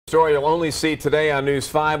Story you'll only see today on News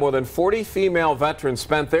 5. More than 40 female veterans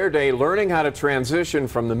spent their day learning how to transition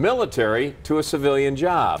from the military to a civilian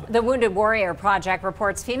job. The Wounded Warrior Project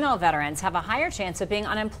reports female veterans have a higher chance of being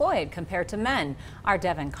unemployed compared to men. Our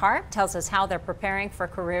Devin Karp tells us how they're preparing for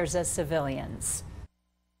careers as civilians.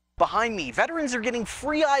 Behind me, veterans are getting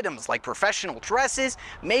free items like professional dresses,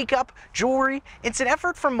 makeup, jewelry. It's an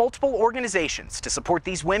effort from multiple organizations to support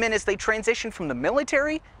these women as they transition from the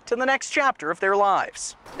military to the next chapter of their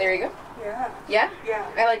lives. There you go. Yeah. Yeah? Yeah.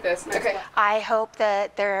 I like this. Okay. I hope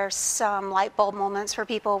that there's some light bulb moments for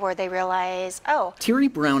people where they realize, oh. Terry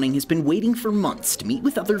Browning has been waiting for months to meet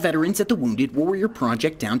with other veterans at the Wounded Warrior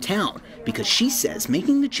Project downtown because she says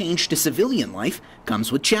making the change to civilian life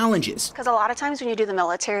comes with challenges. Because a lot of times when you do the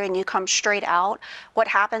military and you come straight out, what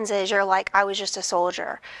happens is you're like, I was just a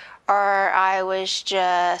soldier, or I was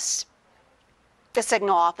just a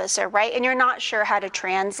signal officer, right? And you're not sure how to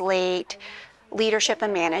translate leadership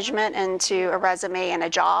and management into a resume and a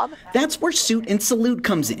job. That's where Suit and Salute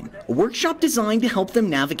comes in, a workshop designed to help them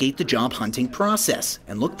navigate the job hunting process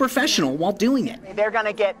and look professional while doing it. They're going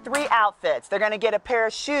to get 3 outfits. They're going to get a pair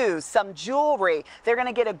of shoes, some jewelry. They're going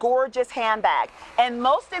to get a gorgeous handbag. And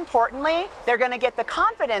most importantly, they're going to get the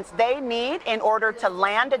confidence they need in order to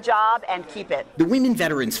land a job and keep it. The women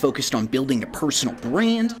veterans focused on building a personal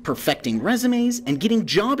brand, perfecting resumes, and getting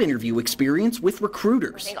job interview experience with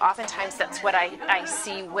recruiters. I think oftentimes that's what I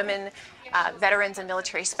see women, veterans and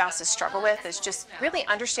military spouses struggle with, is just really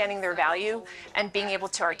understanding their value and being able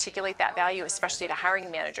to articulate that value, especially to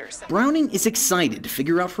hiring managers. Browning is excited to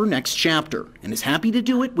figure out her next chapter and is happy to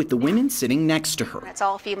do it with the women sitting next to her. It's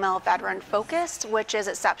all female veteran focused, which is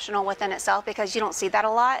exceptional within itself because you don't see that a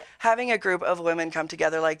lot. Having a group of women come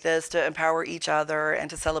together like this to empower each other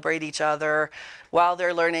and to celebrate each other while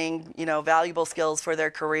they're learning, valuable skills for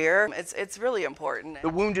their career, it's really important. The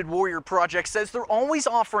Wounded Warrior Project says they're always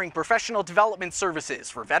offering professional development services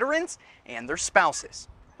for veterans and their spouses.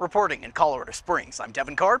 Reporting in Colorado Springs, I'm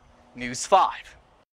Devin Karp, News 5.